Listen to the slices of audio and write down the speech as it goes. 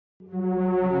Oh,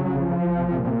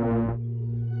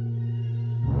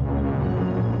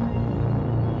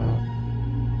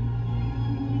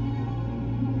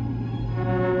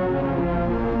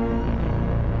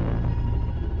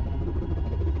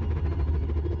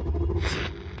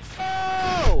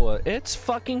 it's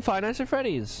fucking Five Nights at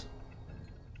Freddy's.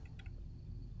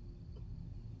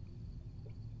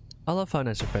 I love Five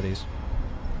Nights at Freddy's.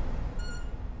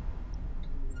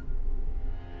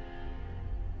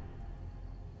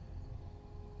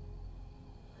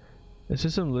 This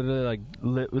is some literally like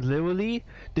literally.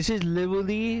 This is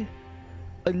literally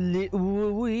a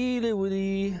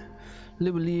literally.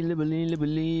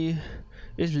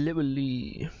 It's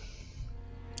literally.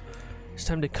 It's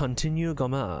time to continue,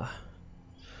 Goma.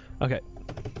 Okay.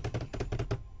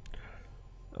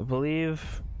 I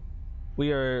believe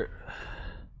we are.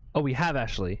 Oh, we have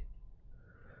Ashley.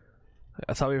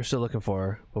 I thought we were still looking for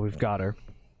her, but we've got her.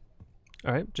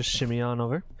 All right, just shimmy on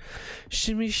over.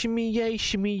 Shimmy, shimmy, yay,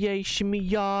 shimmy,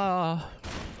 ya.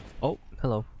 Oh,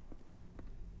 hello.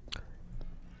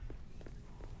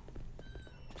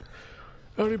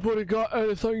 Anybody got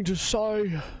anything to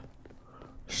say?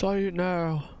 Say it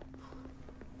now.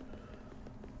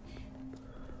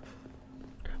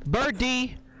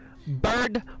 Birdie,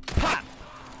 bird pop.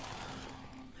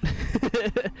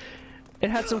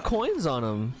 It had some coins on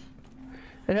them.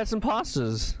 It had some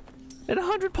pastas. It had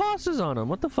 100 pastas on them.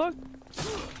 What the fuck?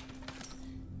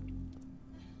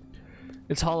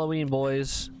 It's Halloween,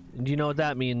 boys. Do you know what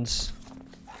that means?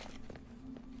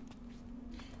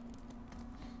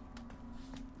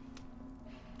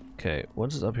 Okay,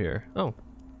 what is up here? Oh.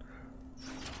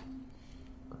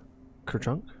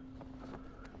 Kerchunk?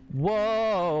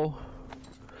 Whoa!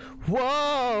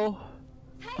 Whoa!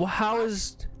 Hey, well, how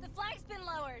is... The flag's been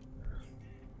lowered.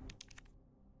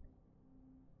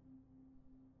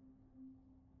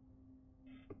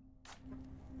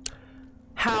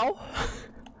 How?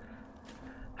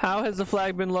 How has the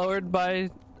flag been lowered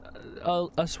by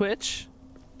a switch?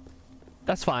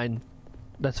 That's fine.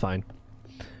 That's fine.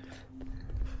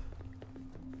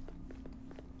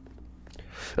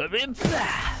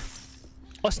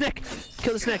 Oh, snake!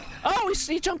 Kill the snake! Oh,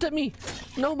 he jumped at me!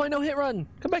 No, my no-hit run!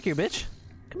 Come back here, bitch!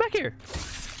 Come back here!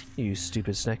 You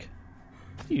stupid snake.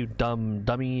 You dumb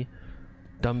dummy.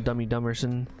 Dummy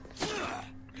dummerson.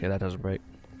 Okay, that doesn't break.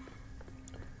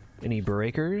 Any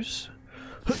breakers?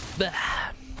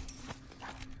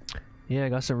 Yeah, I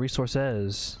got some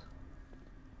resources.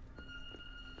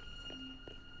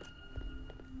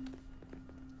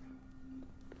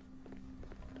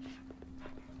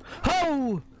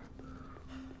 Oh!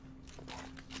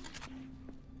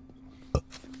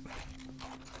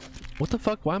 What the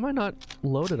fuck? Why am I not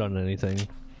loaded on anything?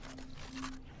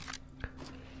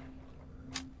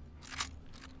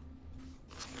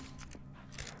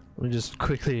 Let me just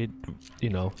quickly, you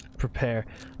know, prepare.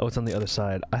 Oh, it's on the other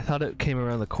side. I thought it came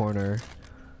around the corner.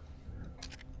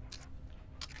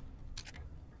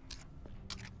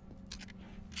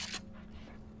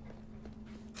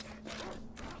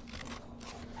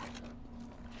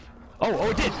 Oh, oh,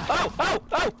 it did! Oh, oh,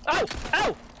 oh, oh,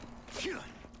 oh!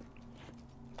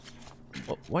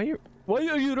 Why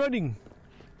are you running?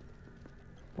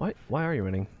 Why are you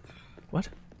running? What?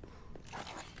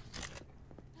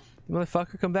 You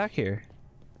motherfucker, come back here.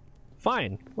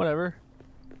 Fine, whatever.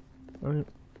 I don't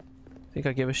think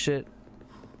I give a shit.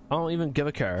 I don't even give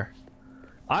a care.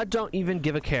 I don't even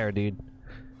give a care, dude.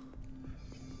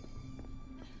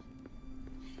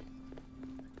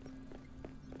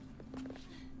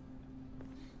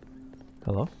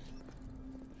 Hello?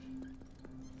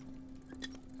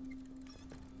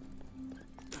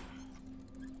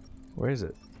 Where is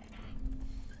it?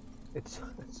 It's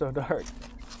so dark.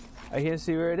 I can't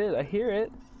see where it is. I hear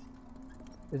it.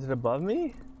 Is it above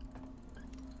me?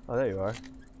 Oh, there you are.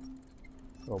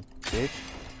 Little bitch.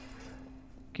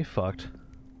 Get fucked.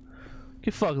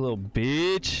 Get fucked, little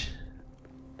bitch.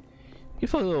 Get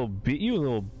fucked, little bitch. You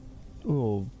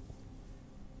little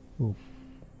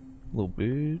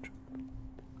bitch.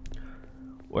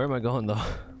 Where am I going though?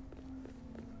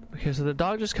 Okay, so the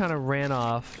dog just kind of ran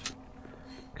off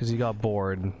because he got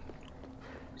bored.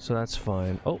 So that's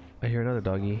fine. Oh, I hear another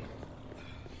doggy.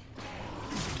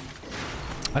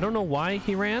 I don't know why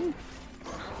he ran.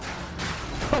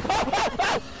 Keep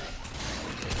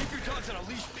your dogs on a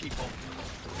leash, people.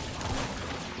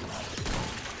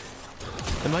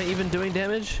 Am I even doing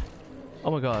damage?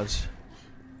 Oh my god.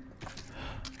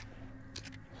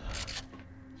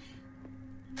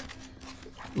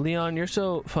 Leon, you're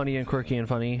so funny and quirky and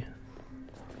funny.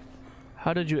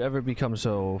 How did you ever become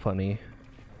so funny?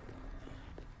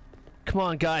 Come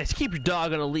on, guys, keep your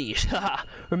dog on a leash.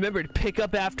 Remember to pick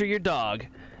up after your dog.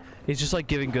 He's just like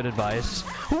giving good advice.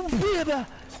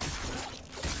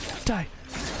 Die.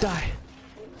 Die.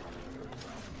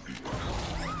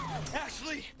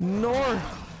 Ashley! Nor.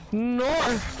 You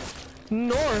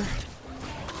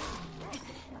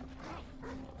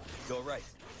all right?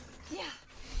 Yeah,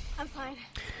 I'm fine.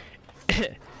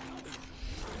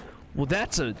 Well,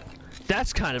 that's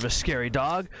kind of a scary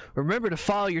dog. Remember to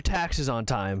file your taxes on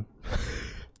time.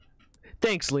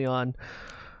 Thanks, Leon.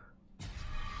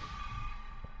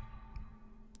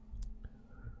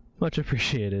 Much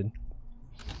appreciated.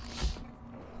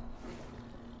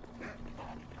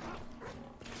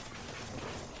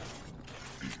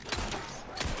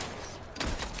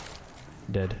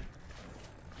 Dead.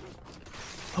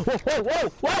 Whoa, whoa, whoa,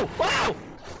 whoa, whoa!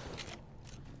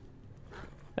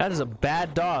 That is a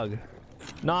bad dog.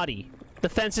 Naughty. The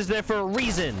fence is there for a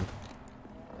reason.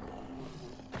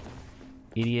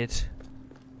 Idiot.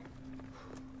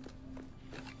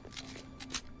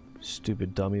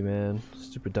 Stupid dummy, man.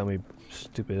 Stupid dummy.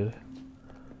 Stupid.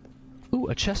 Ooh,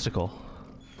 a chesticle.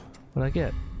 What'd I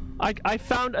get? I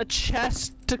found a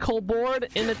chesticle board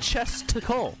in a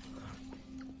chesticle.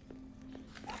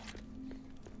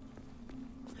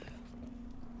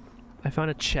 I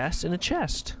found a chest in a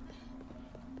chest.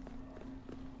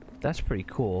 That's pretty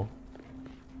cool.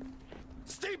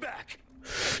 Stay back!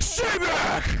 Stay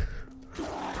back!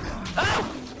 Ow!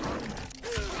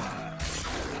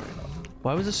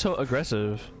 Why was it so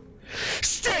aggressive?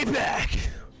 Stay back!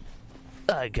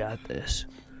 I got this.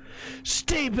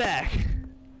 Stay back!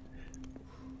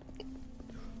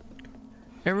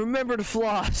 And remember to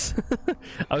floss.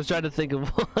 I was trying to think of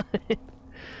one.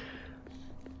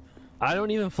 I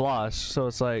don't even floss, so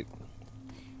it's like,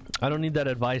 I don't need that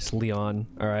advice, Leon,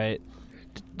 alright?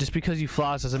 Just because you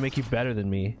floss doesn't make you better than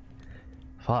me.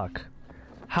 Fuck.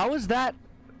 How is that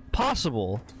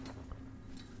possible?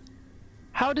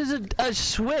 How does a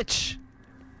switch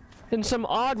in some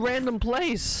odd random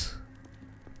place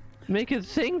make a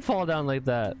thing fall down like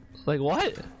that? Like,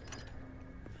 what?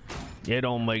 It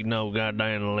don't make no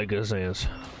goddamn lick of sense.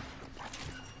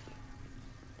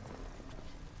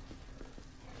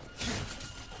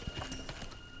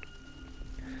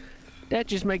 That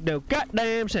just make no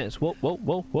goddamn sense. Whoa, whoa,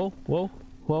 whoa, whoa, whoa,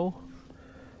 whoa.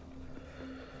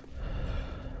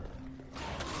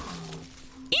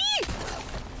 Eee!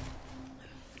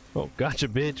 Oh, gotcha,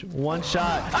 bitch. One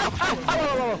shot. Ow,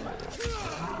 ow,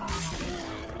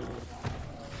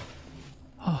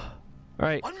 ow.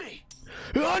 Alright. On me!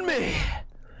 On me!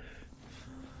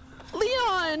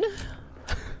 Leon!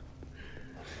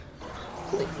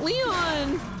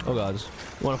 Leon! Oh, God.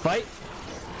 You wanna fight?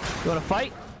 You wanna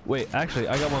fight? Wait, actually,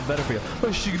 I got one better for you.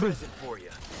 Oh, shit. Present for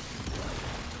you.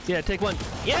 Yeah, take one.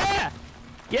 Yeah!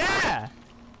 Yeah!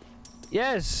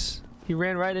 Yes! He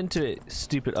ran right into it.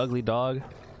 Stupid, ugly dog.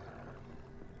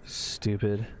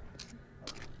 Stupid.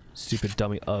 Stupid,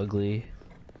 dummy, ugly.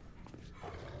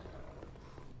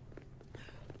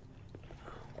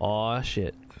 Aw,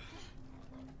 shit.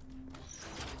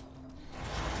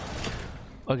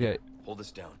 Okay. Hold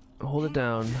this down. Hold it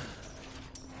down.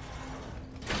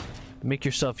 Make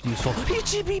yourself useful.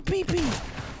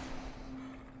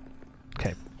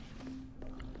 Okay.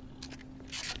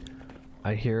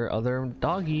 I hear other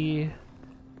doggy.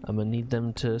 I'm gonna need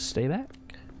them to stay back.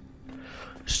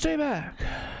 Stay back!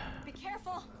 Be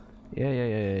careful.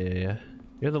 Yeah.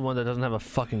 You're the one that doesn't have a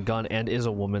fucking gun and is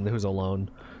a woman who's alone.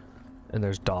 And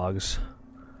there's dogs.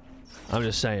 I'm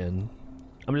just saying.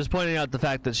 I'm just pointing out the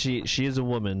fact that she is a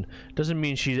woman doesn't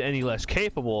mean she's any less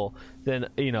capable than,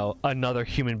 you know, another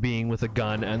human being with a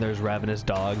gun, and there's ravenous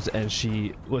dogs, and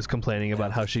she was complaining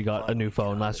about how she got a new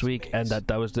phone last week, and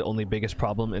that was the only biggest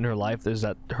problem in her life, is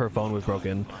that her phone was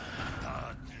broken.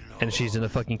 And she's in a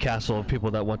fucking castle of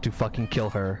people that want to fucking kill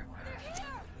her.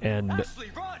 And Ashley,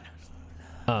 run!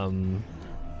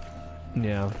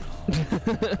 yeah.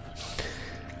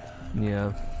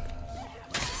 Yeah.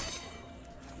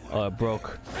 Oh, it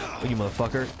broke. Oh, you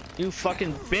motherfucker. You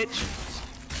fucking bitch!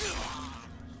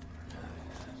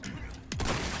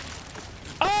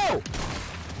 Oh!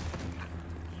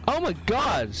 Oh my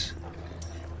god!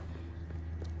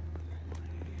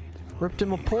 Ripped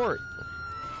him apart.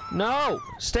 No!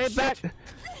 Stay back!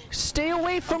 Stay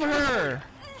away from her!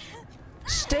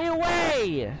 Stay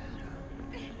away!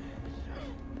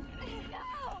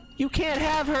 You can't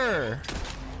have her!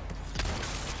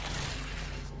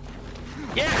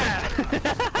 Yeah!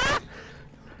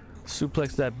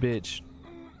 Suplex that bitch.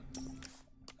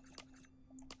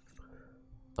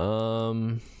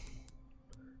 Can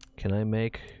I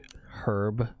make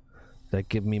herb that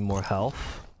give me more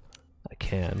health? I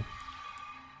can.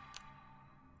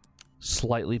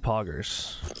 Slightly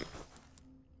poggers.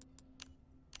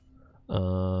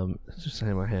 Let's just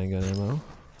have more handgun ammo.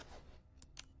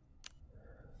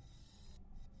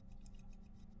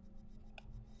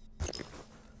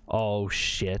 Oh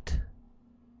shit.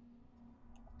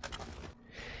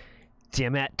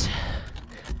 Damn it.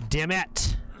 Damn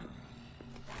it.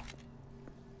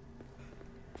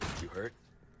 You hurt?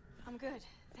 I'm good,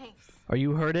 thanks. Are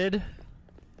you hurted?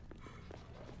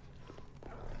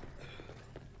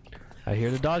 I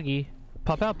hear the doggy.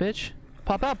 Pop out, bitch.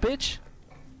 Pop out, bitch.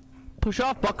 Push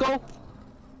off, bucko.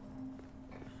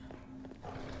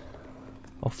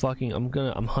 Oh fucking,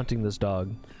 I'm hunting this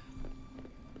dog.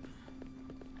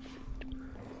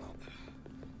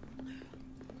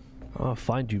 I'll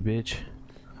find you, bitch.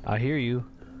 I hear you.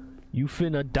 You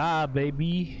finna die,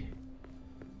 baby.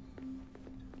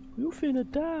 You finna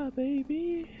die,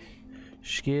 baby.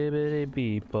 Skibbity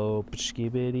beep boop,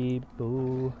 skibbity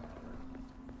boo.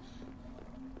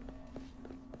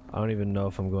 I don't even know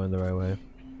if I'm going the right way.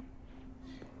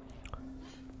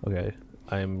 Okay,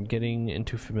 I'm getting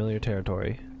into familiar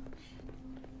territory.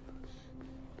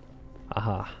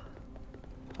 Aha.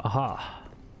 Aha.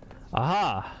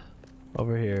 Aha!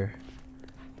 Over here.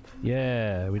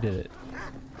 Yeah, we did it.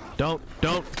 Don't!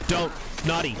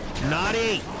 Naughty!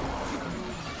 Naughty!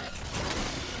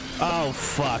 Oh,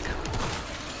 fuck.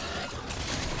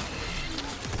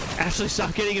 Ashley,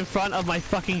 stop getting in front of my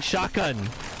fucking shotgun!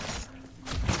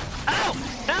 Ow!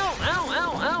 Ow! Ow!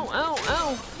 Ow! Ow! Ow!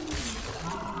 Ow!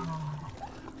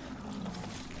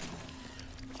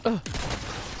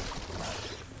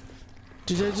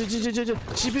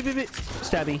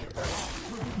 Stabby.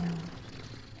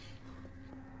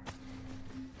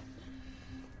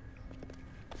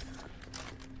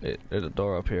 Wait, there's a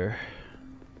door up here.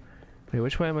 Wait,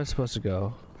 which way am I supposed to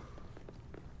go?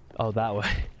 Oh, that way.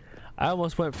 I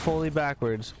almost went fully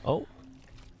backwards. Oh.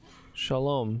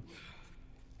 Shalom.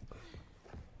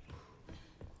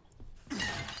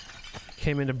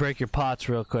 Came in to break your pots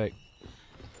real quick.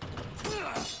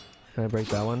 Can I break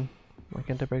that one? Why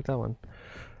can't I break that one?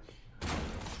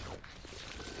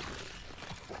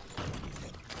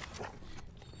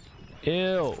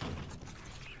 Ew.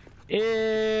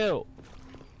 Ew.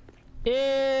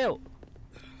 Ew.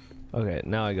 Okay,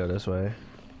 now I go this way.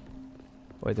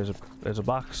 Wait, there's a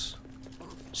box.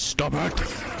 Stop it!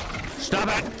 Stop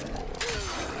it!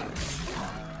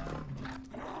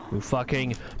 You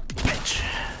fucking bitch!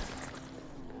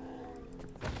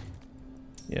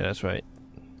 Yeah, that's right.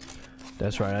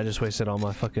 That's right, I just wasted all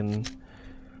my fucking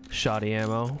shoddy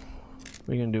ammo. What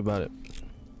are you gonna do about it?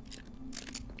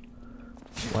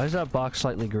 Why is that box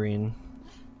slightly green?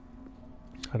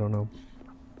 I don't know.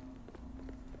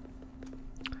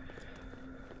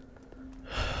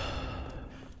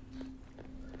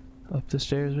 Up the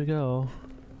stairs we go.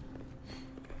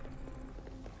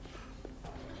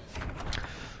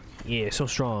 Yeah, so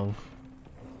strong.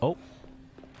 Oh.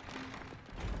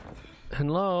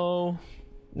 Hello?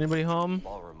 Anybody home?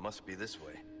 Ballroom must be this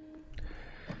way.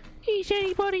 Is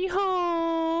anybody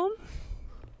home?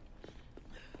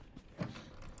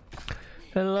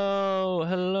 Hello,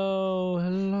 hello,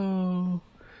 hello.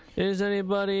 Is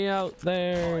anybody out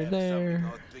there?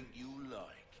 There. I think you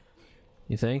like.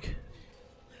 You think?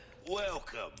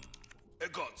 Welcome. I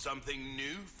got something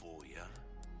new for you.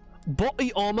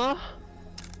 Body armor?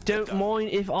 Don't mind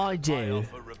if I I do.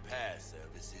 offer repair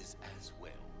services as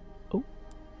well. Oh.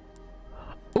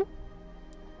 Oh.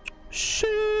 Sheesh.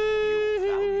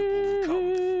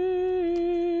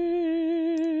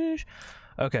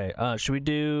 Okay, should we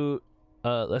do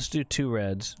let's do 2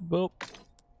 reds. Boop.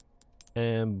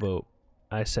 And boop.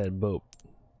 I said boop.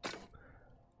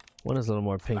 One is a little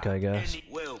more pink, I guess.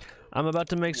 Welcome. I'm about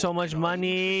to make so much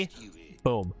money.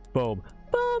 Boom, boom,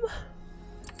 boom.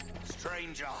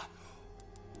 Stranger.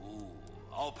 Ooh,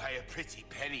 I'll pay a pretty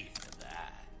penny for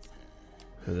that.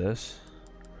 For this?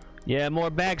 Yeah, more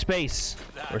bag space.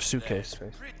 That Or suitcase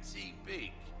there's space. pretty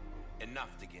big.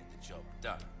 Enough to get the job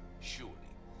done, surely.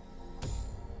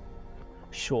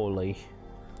 Surely.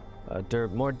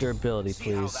 More durability,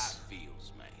 See how that please.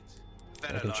 feels, mate. I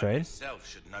Fella can like trade? yourself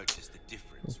should notice the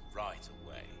difference right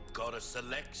away. Got a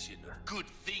selection of good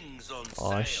things on sale.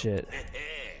 Aw, shit.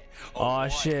 A Aw,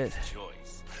 wise shit.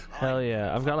 choice. Hell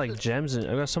yeah. I've got like gems and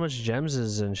I've got so much gems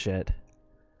and shit.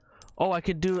 Oh, I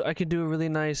could do a really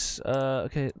nice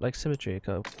okay, like symmetry.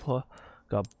 Got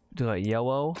do like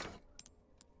yellow.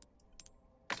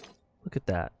 Look at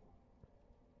that.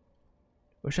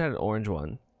 Wish I had an orange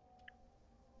one.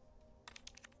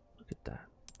 Look at that.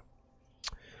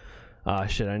 Ah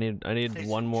shit, I need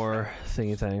one more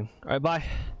thingy thing. Alright, bye.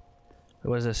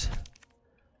 What is this?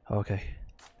 Okay.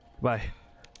 Bye.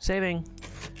 Saving.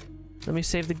 Let me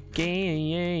save the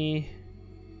game.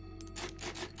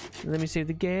 Let me save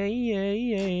the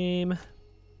game.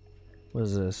 What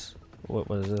is this? What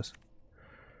is this?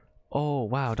 Oh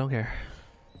wow, don't care.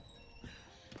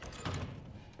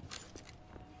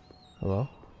 Hello?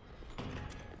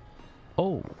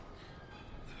 Oh.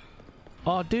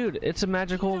 Oh dude, it's a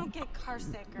magical You don't get car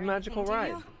sick or magical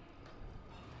anything, ride.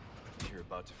 do you? You're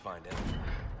about to find out.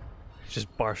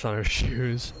 Just barfs on her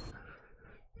shoes.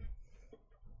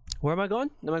 Where am I going?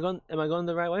 Am I going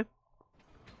the right way?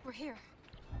 We're here.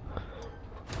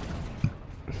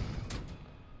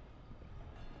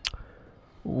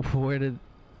 Where did...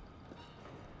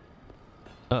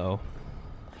 Uh-oh.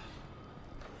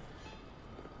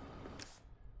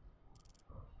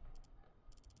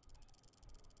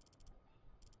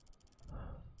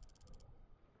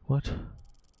 What?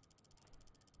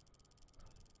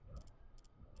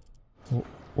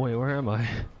 Wait, where am I?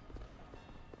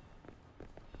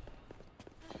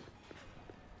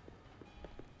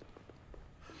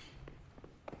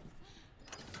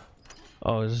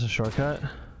 Oh, is this a shortcut?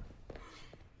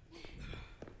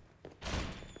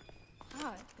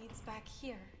 Oh, it leads back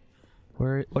here.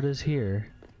 Where? What is here?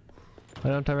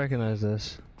 Why don't I recognize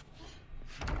this?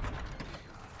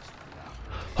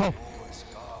 Oh!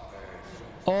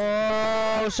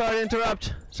 Oh! Sorry to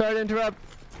interrupt! Sorry to interrupt!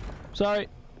 Sorry!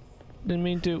 Didn't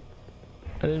mean to.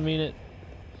 I didn't mean it.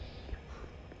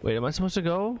 Wait, am I supposed to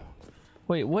go?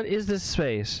 Wait, what is this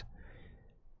space?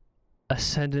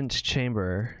 Ascendant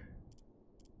chamber.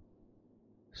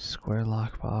 Square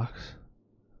lockbox.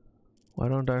 Why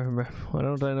don't I remember? Why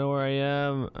don't I know where I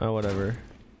am? Oh, whatever.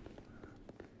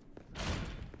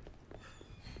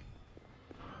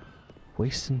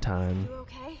 Wasting time. You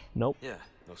okay? Nope. Yeah,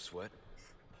 no sweat.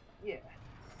 Yeah.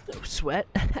 No sweat.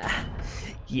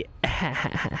 Yeah.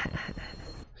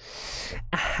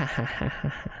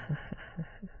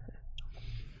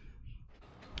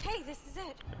 Hey, this is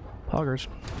it. Poggers.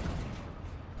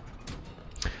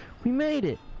 We made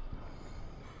it.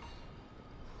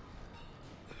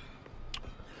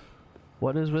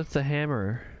 What is with the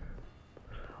hammer?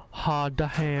 Ha, the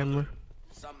hammer.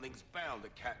 Something's bound to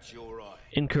catch your eye.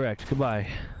 Incorrect. Goodbye.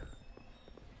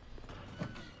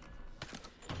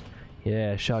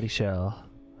 Yeah, shoddy shell.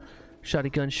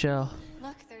 Shoddy gun shell.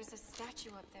 Look, there's a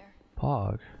statue up there.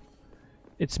 Pog.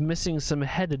 It's missing some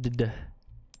headed.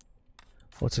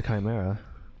 What's a chimera?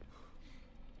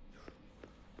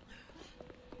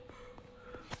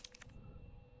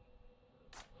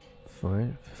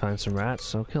 Fine. Find some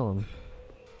rats. I'll kill them.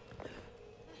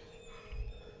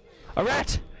 A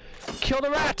rat! Killed a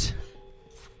rat!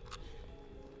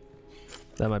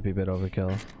 That might be a bit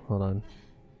overkill. Hold on.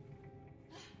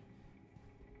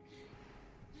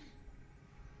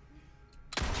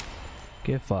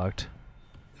 Get fucked.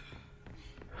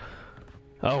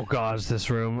 Oh god, it's this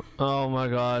room. Oh my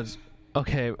god.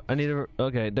 Okay, I need to.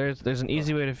 Okay, there's an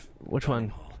easy way to. Which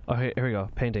one? Oh, here we go.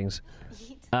 Paintings.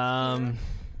 No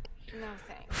thanks.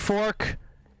 Fork.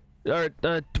 Or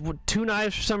two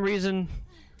knives for some reason.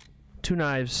 Two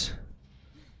knives.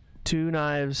 Two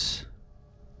knives.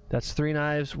 That's three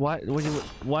knives. What?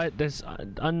 What? There's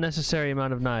an unnecessary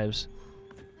amount of knives.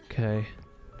 Okay.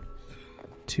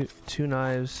 Two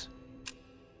knives.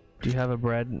 Do you have a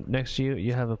bread next to you?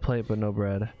 You have a plate but no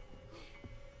bread.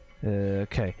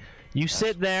 Okay. You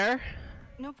sit there.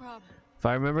 No problem. If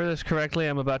I remember this correctly,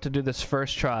 I'm about to do this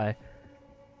first try.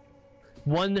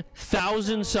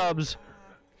 1,000 subs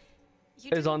You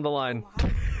is do on the line. a lot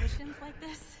of missions like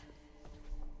this?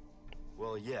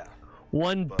 Well, yeah.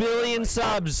 1 but billion I like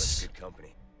subs. such good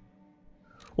company.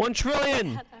 1 trillion.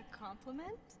 Is that a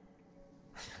compliment?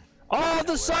 All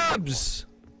the subs.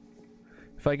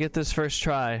 If I get this first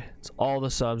try, it's all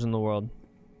the subs in the world.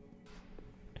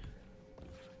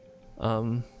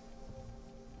 Right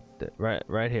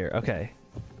here. Okay.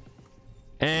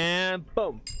 And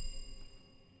boom.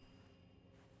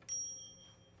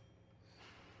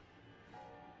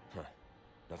 Huh.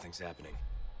 Nothing's happening.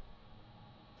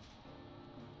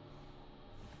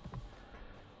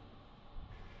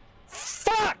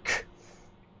 Fuck!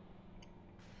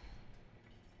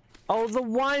 Oh, the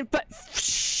wine, but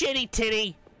shitty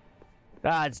titty.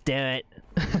 God damn it.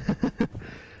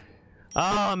 Oh,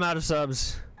 I'm out of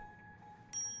subs.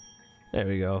 There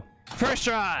we go. First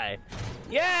try.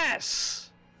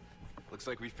 Yes. Looks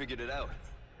like we figured it out.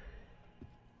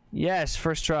 Yes,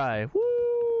 first try.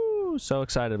 Woo! So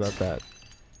excited about that.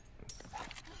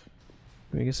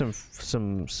 Let me get some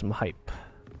hype.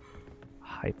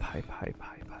 Hype.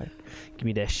 Give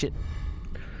me that shit.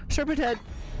 Serpent head.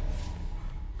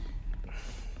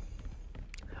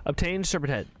 Obtain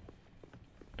serpent head.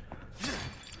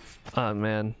 Oh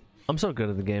man, I'm so good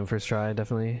at the game. First try,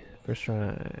 definitely. First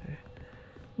try.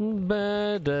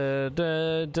 Ba da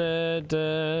da da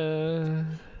da.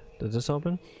 Does this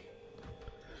open?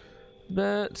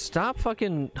 But stop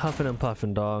fucking huffing and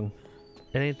puffing, dog.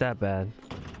 It ain't that bad.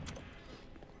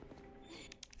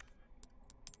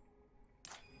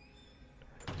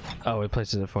 Oh, it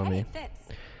places it for me.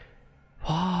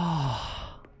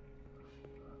 Oh.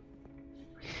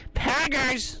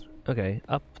 Paggers! Okay,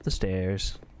 up the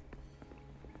stairs.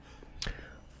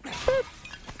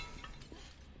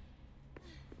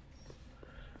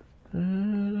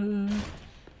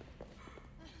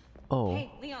 Oh. Hey,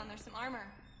 Leon, there's some armor.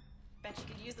 Bet you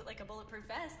could use it like a bulletproof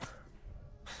vest.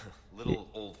 Little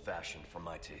old-fashioned for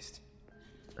my taste.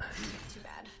 Too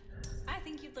bad. I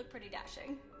think you'd look pretty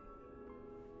dashing.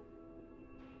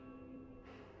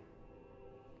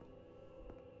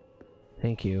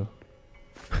 Thank you.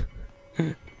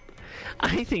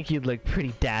 I think you'd look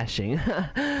pretty dashing.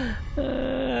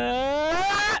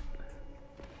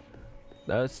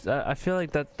 That's. I feel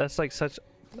like that's like such.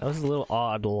 That was a little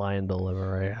odd line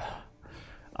delivery.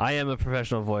 I am a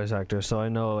professional voice actor, so I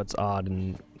know it's odd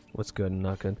and what's good and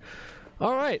not good.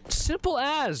 All right, simple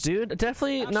as, dude.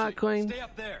 Definitely not going. Stay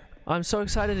up there. I'm so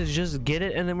excited to just get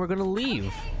it, and then we're gonna leave.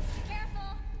 Okay,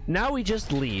 careful. Now we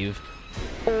just leave.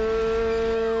 Oh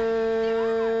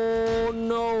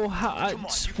no!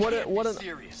 What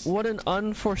an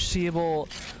unforeseeable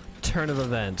turn of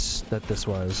events that this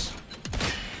was.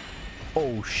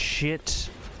 Oh shit!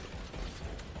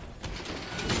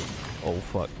 Oh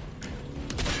fuck!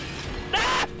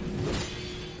 Ah!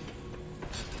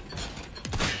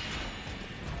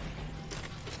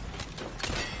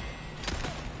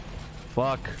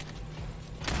 Fuck!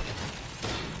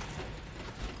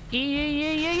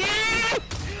 Yeah!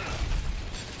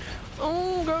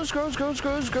 Oh,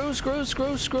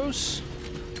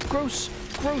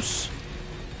 gross!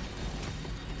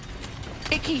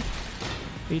 Icky!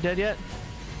 Are you dead yet?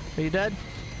 Are you dead?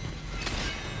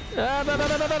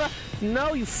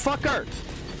 No, you fucker!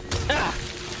 Ah!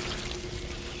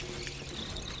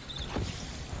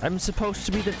 I'm supposed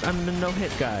to be I'm the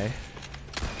no-hit guy.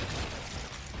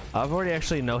 I've already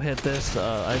actually no-hit this.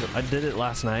 I did it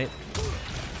last night.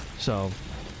 So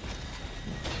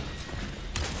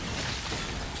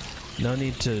no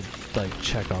need to like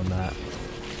check on that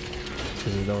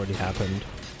because it already happened.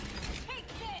 Take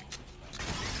this.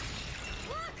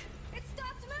 Look, it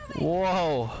stopped moving.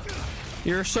 Whoa,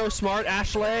 you're so smart,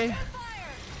 Ashley.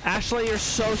 Ashley, you're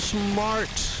so smart.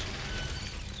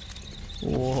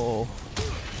 Whoa.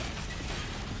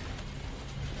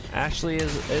 Ashley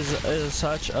is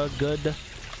such a good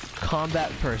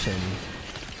combat person.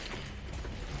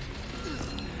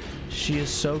 She is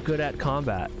so good at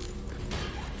combat.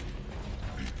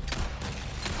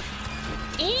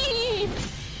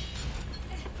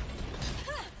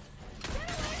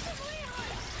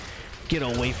 Get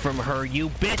away from her, you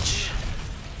bitch!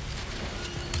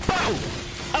 Boom!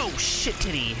 Oh shit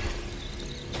titty!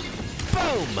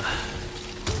 Boom!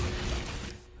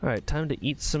 Alright, time to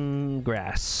eat some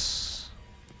grass.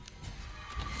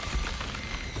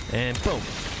 And boom!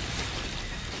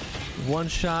 One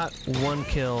shot, one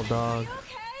kill, dog.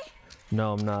 Okay.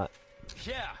 No, I'm not.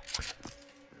 Yeah.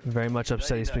 Very much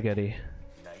upsetty spaghetti.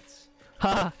 Nights.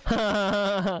 Ha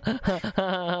ha!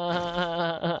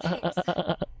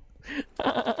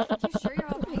 You sure you're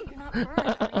all right? You're not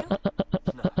burned, are you?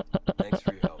 No. Thanks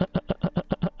for your help.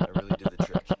 I really did the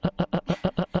trick.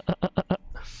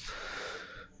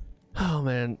 Oh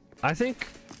man, I think,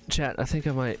 chat. I think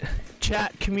I might.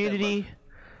 Chat community.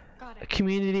 Got it.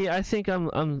 Community. I think I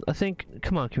think.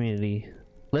 Come on, community.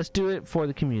 Let's do it for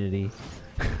the community.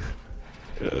 I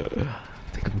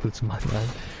think I'm losing my mind.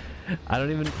 I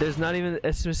don't even. There's not even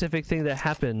a specific thing that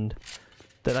happened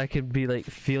that I could be like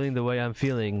feeling the way I'm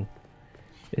feeling.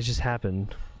 It just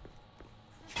happened.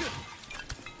 I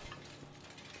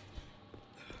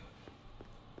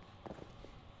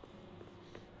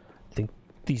think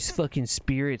these fucking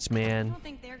spirits, I man. don't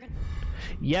think they're gonna.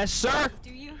 Yes, sir.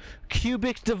 Do you?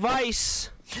 Cubic device.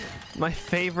 My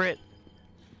favorite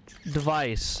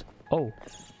device. Oh.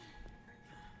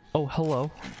 Oh,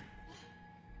 hello.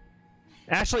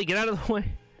 Ashley, get out of the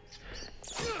way.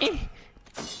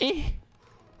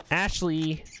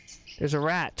 Ashley, there's a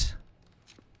rat.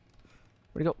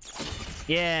 Where'd he go?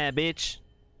 Yeah, bitch.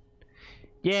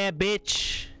 Yeah,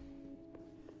 bitch.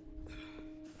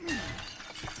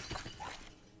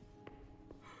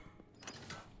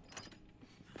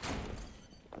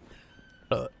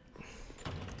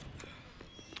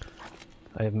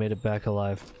 I have made it back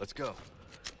alive. Let's go.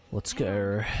 Let's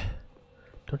go.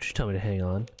 Don't you tell me to hang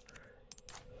on.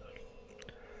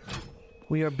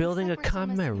 We are building a Looks like we're still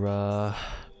missing a camera.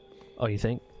 Oh, you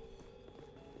think?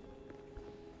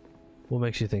 What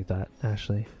makes you think that,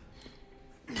 Ashley?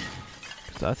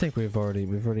 'Cause I think we've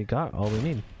already got all we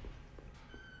need.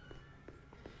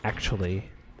 Actually.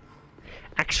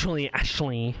 Ashley.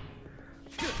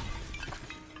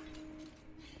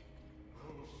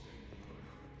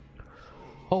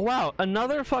 Oh wow,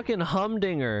 another fucking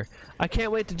humdinger. I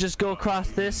can't wait to just go across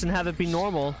this and have it be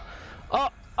normal.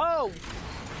 Oh!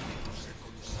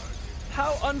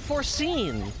 How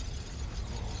unforeseen.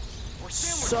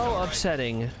 So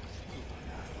upsetting.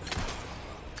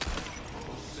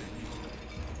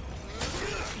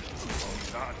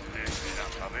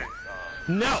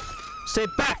 No! Stay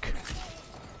back!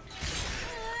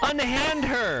 Unhand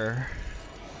her!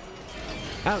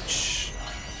 Ouch.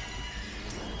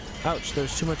 Ouch,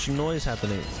 there's too much noise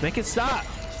happening. Make it stop!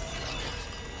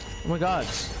 Oh my god.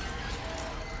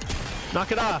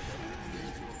 Knock it off!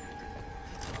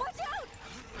 Watch out!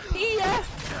 Yeah!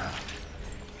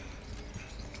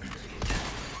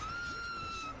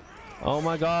 Oh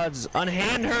my gods.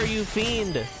 Unhand her, you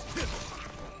fiend!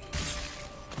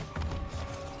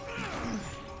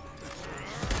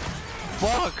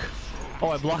 Fuck! Oh,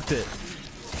 I blocked it.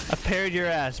 I parried your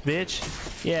ass, bitch.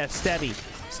 Yeah, stabby.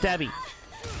 Stabby.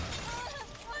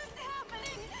 What is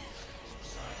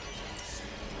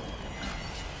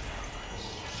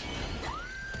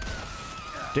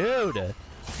happening? Dude!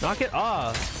 Knock it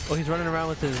off! Oh, he's running around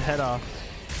with his head off.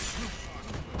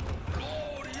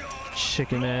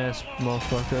 Chicken ass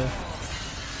motherfucker.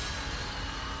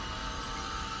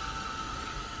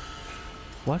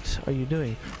 What are you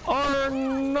doing? Oh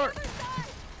no!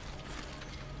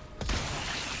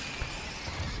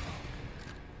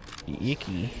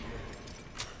 Yicky.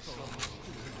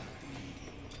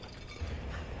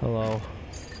 Hello.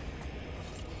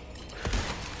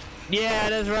 Yeah,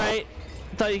 that's right.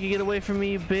 Thought you could get away from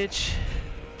me, you bitch.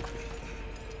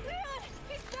 Leon,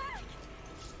 he's back.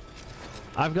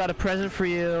 I've got a present for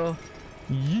you.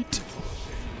 Yeet.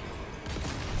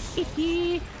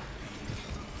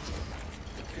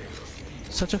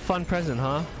 Such a fun present,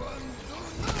 huh?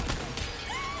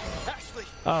 Ashley!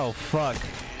 Oh, fuck.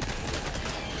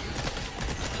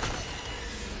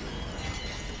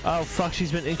 Oh, fuck,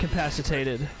 she's been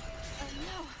incapacitated.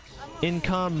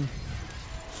 Income.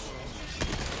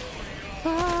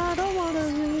 I don't wanna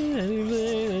be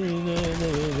anything,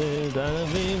 gonna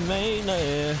be made.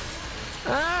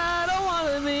 I don't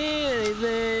wanna be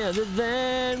anything other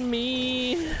than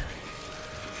me.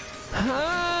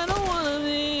 I don't wanna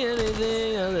be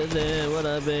anything other than what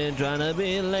I've been trying to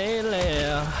be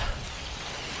lately.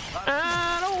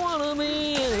 I don't wanna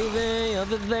be anything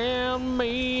other than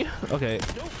me. Okay.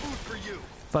 No food for you!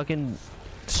 Fucking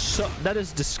so that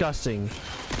is disgusting.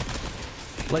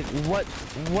 Like what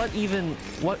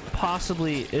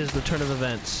possibly is the turn of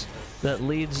events that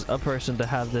leads a person to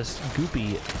have this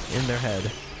goopy in their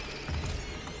head?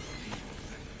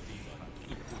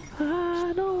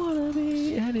 I don't wanna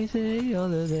be anything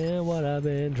other than what I've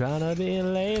been trying to be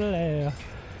lately.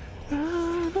 I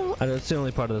know it's the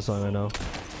only part of the song I know.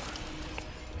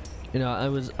 You know, I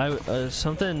was my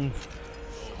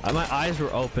eyes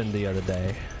were open the other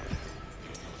day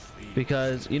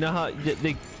because you know how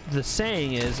the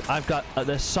saying is I've got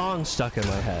this song stuck in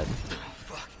my head.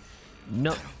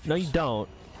 No, you don't.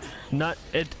 Not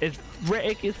it's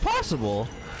possible.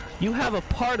 You have a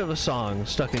part of a song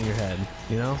stuck in your head,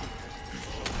 you know?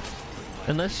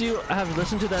 Unless you have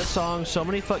listened to that song so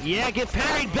many yeah, get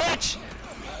parried, bitch!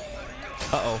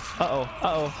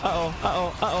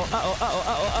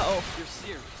 You're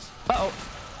serious.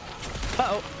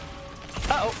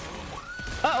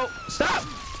 Stop!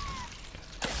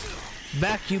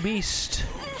 Back, you beast!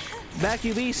 Back,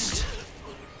 you beast!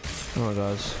 Oh my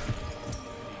gosh.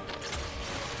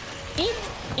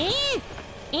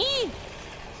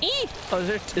 Oh,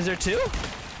 is there two?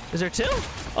 Is there two?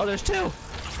 Oh, there's two!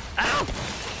 Ow!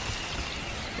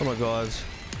 Oh my god.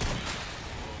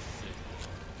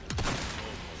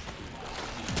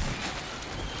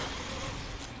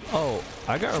 Oh,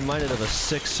 I got reminded of a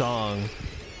sick song.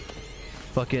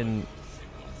 Fucking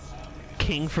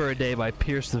King for a Day by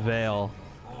Pierce the Veil.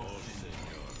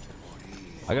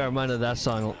 I got reminded of that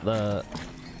song.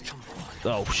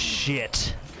 Oh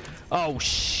shit. Oh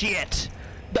shit.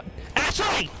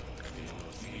 Ashley!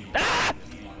 Ah!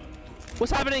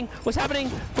 What's happening? What's happening?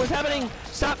 What's happening?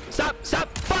 Stop! Stop! Stop!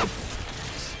 Boom!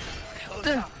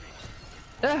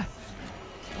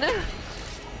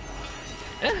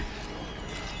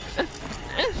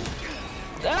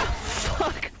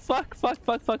 Fuck! Fuck! Fuck! Fuck!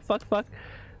 Fuck! Fuck! Fuck! Fuck!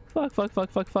 Fuck! Fuck! Fuck! Fuck!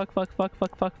 Fuck! Fuck! Fuck!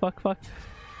 Fuck! Fuck! Fuck! Fuck!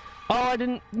 Oh, I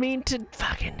didn't mean to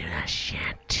fucking do that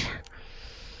shit.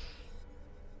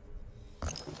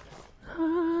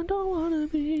 I don't wanna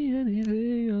be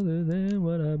anything other than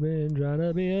what I've been trying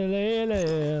to be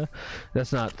lately.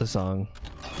 That's not the song.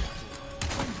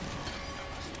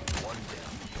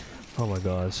 Oh my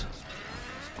gosh.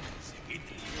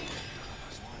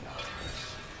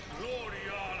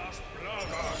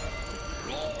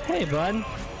 Hey, bud.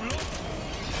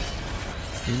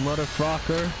 You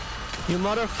motherfucker. You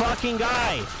motherfucking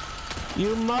guy.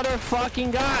 You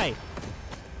motherfucking guy.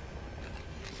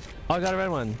 Oh, I got a red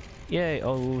one. Yay.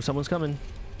 Oh, someone's coming.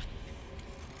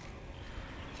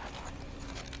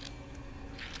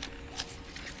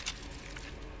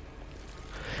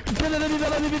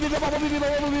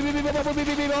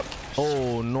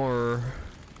 Oh, Nor.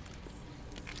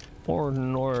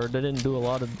 They didn't do a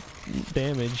lot of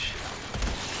damage.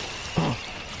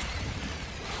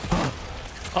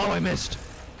 Oh, I missed.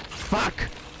 Fuck.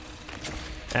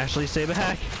 Ashley, stay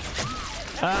back.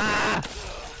 Ah!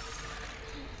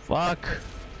 Fuck.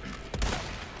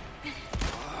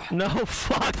 No,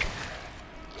 fuck.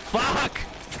 Fuck.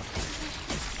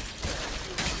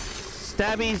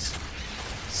 Stabbies.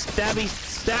 Stabby,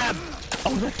 stab.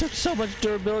 Oh, that took so much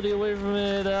durability away from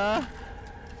it. Ah!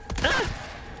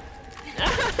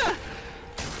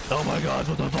 Oh my god,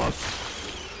 what the fuck?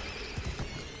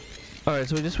 Alright,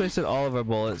 so we just wasted all of our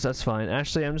bullets. That's fine.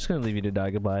 Ashley, I'm just gonna leave you to die.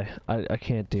 Goodbye. I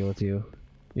can't deal with you.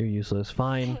 You're useless.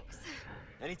 Fine.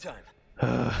 Anytime.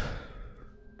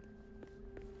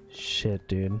 Shit,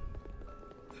 dude.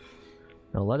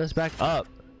 Now let us back up,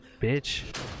 bitch.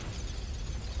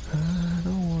 I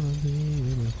don't wanna be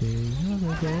anything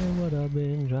other than what I've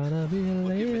been trying to be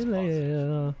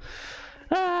lately.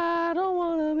 I don't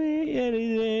wanna be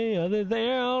anything other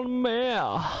than me.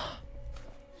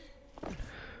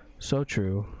 So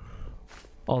true.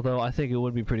 Although I think it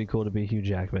would be pretty cool to be Hugh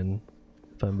Jackman,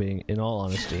 if I'm being, in all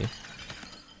honesty.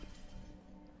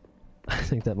 I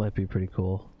think that might be pretty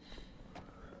cool.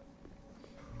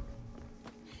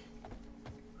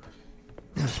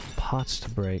 There's pots to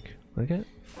break. Look at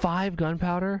 5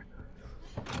 gunpowder.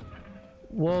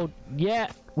 Whoa,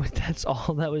 yeah. Wait, that's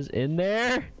all that was in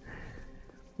there?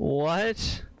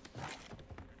 What?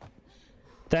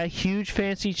 That huge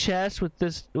fancy chest with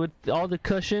this, with all the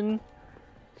cushion,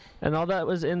 and all that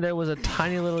was in there was a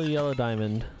tiny little yellow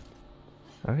diamond.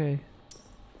 Okay.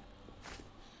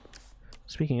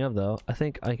 Speaking of though, I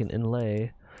think I can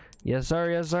inlay. Yes sir,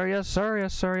 yes sir, yes sir,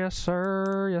 yes sir, yes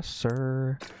sir, yes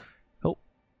sir. Oh.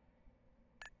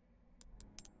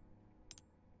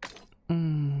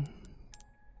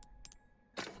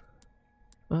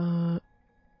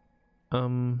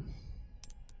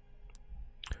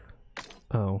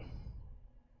 Oh.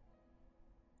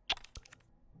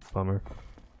 Bummer.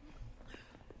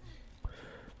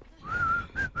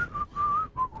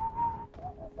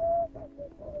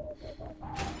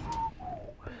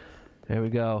 There we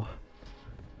go.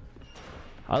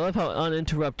 I love how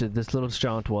uninterrupted this little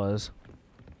jaunt was.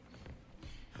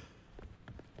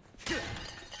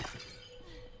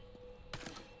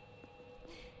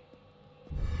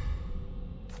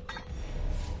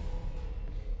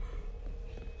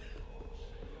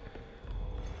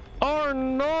 Oh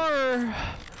no!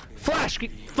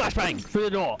 Flashbang through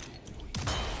the door.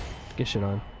 Get shit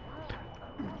on.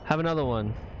 Have another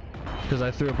one, because I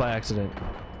threw it by accident.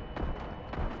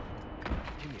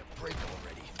 Give me a break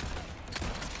already.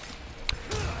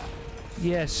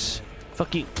 Yes.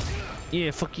 Fuck you.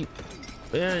 Yeah, fuck you.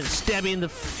 Stab me in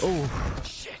the. Oh.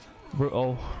 Shit.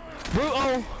 Bro.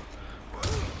 Bro.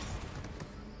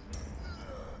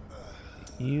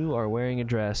 You are wearing a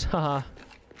dress. Haha.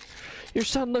 Your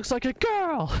son looks like a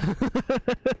girl.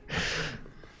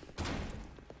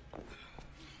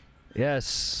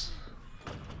 Yes.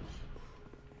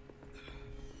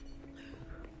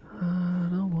 I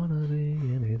don't wanna be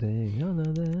anything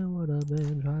other than what I've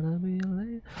been trying to be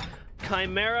lately.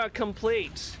 Chimera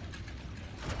complete.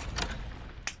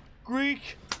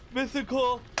 Greek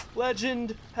mythical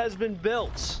legend has been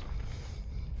built.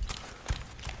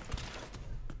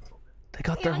 They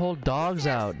got their whole dogs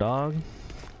out, dog.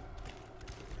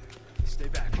 Stay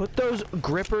back. Put those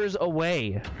grippers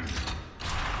away.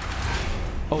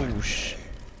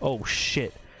 Oh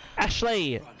shit.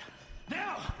 Ashley! Run.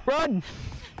 Now. Run!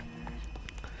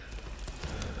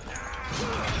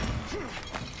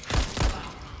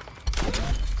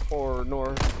 Or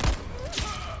nor.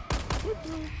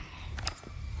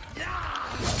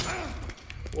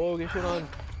 Whoa, get shit on.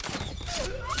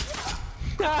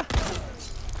 Ah!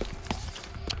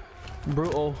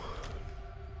 Brutal.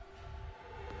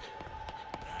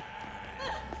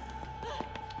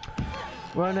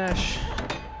 Run, Ash.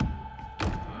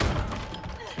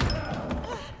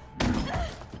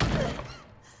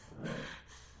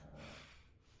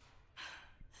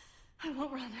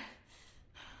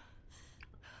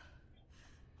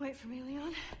 Wait for me,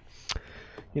 Leon.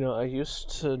 You know, I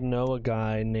used to know a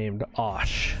guy named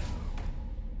Osh.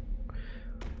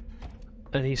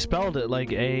 And he spelled it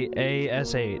like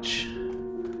A-S-H.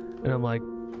 And I'm like,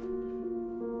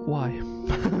 why?